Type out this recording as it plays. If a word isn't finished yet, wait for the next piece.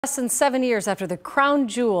Less than 7 years after the crown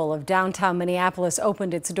jewel of downtown Minneapolis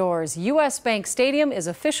opened its doors, U.S. Bank Stadium is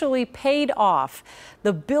officially paid off.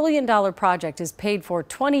 The billion-dollar project is paid for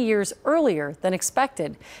 20 years earlier than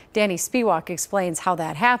expected. Danny Spiewak explains how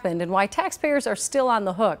that happened and why taxpayers are still on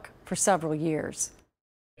the hook for several years.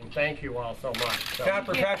 And thank you all so much. Not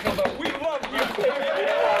professional, but we love you.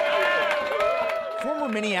 Former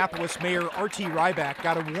Minneapolis Mayor R.T. Ryback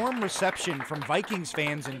got a warm reception from Vikings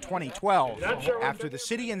fans in 2012 after the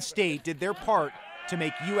city and state did their part to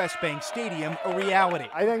make U.S. Bank Stadium a reality.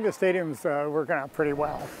 I think the stadium's working out pretty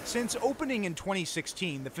well. Since opening in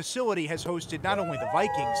 2016, the facility has hosted not only the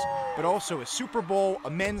Vikings, but also a Super Bowl, a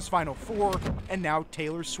men's Final Four, and now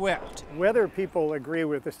Taylor Swift. Whether people agree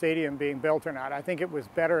with the stadium being built or not, I think it was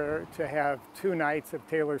better to have 2 nights of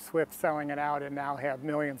Taylor Swift selling it out and now have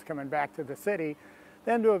millions coming back to the city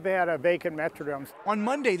than to have had a vacant Metrodome. On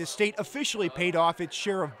Monday, the state officially paid off its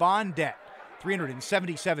share of bond debt,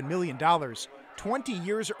 $377 million, 20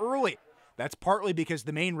 years early. That's partly because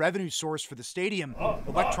the main revenue source for the stadium,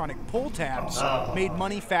 electronic pull tabs, made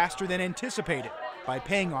money faster than anticipated. By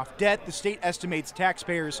paying off debt, the state estimates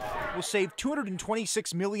taxpayers will save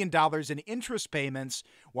 $226 million in interest payments,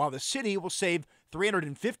 while the city will save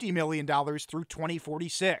 $350 million through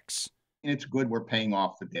 2046. It's good we're paying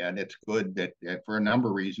off the debt. It's good that for a number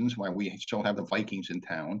of reasons why we still have the Vikings in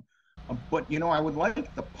town. But, you know, I would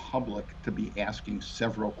like the public to be asking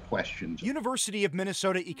several questions. University of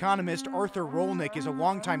Minnesota economist Arthur Rolnick is a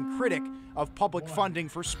longtime critic of public funding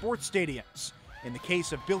for sports stadiums. In the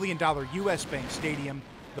case of billion-dollar U.S. Bank Stadium,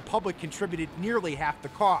 the public contributed nearly half the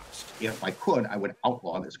cost. If I could, I would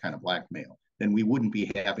outlaw this kind of blackmail. Then we wouldn't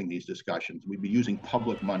be having these discussions. We'd be using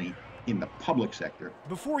public money in the public sector.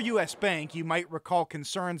 Before U.S. Bank, you might recall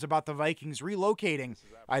concerns about the Vikings relocating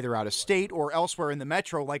either out of state or elsewhere in the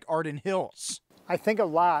metro like Arden Hills. I think a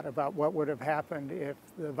lot about what would have happened if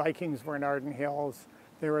the Vikings were in Arden Hills.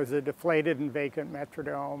 There was a deflated and vacant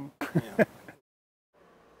Metrodome.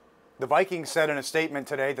 The Vikings said in a statement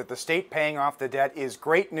today that the state paying off the debt is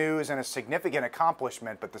great news and a significant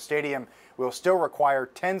accomplishment, but the stadium will still require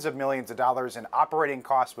tens of millions of dollars in operating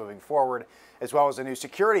costs moving forward, as well as a new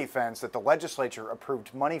security fence that the legislature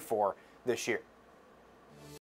approved money for this year.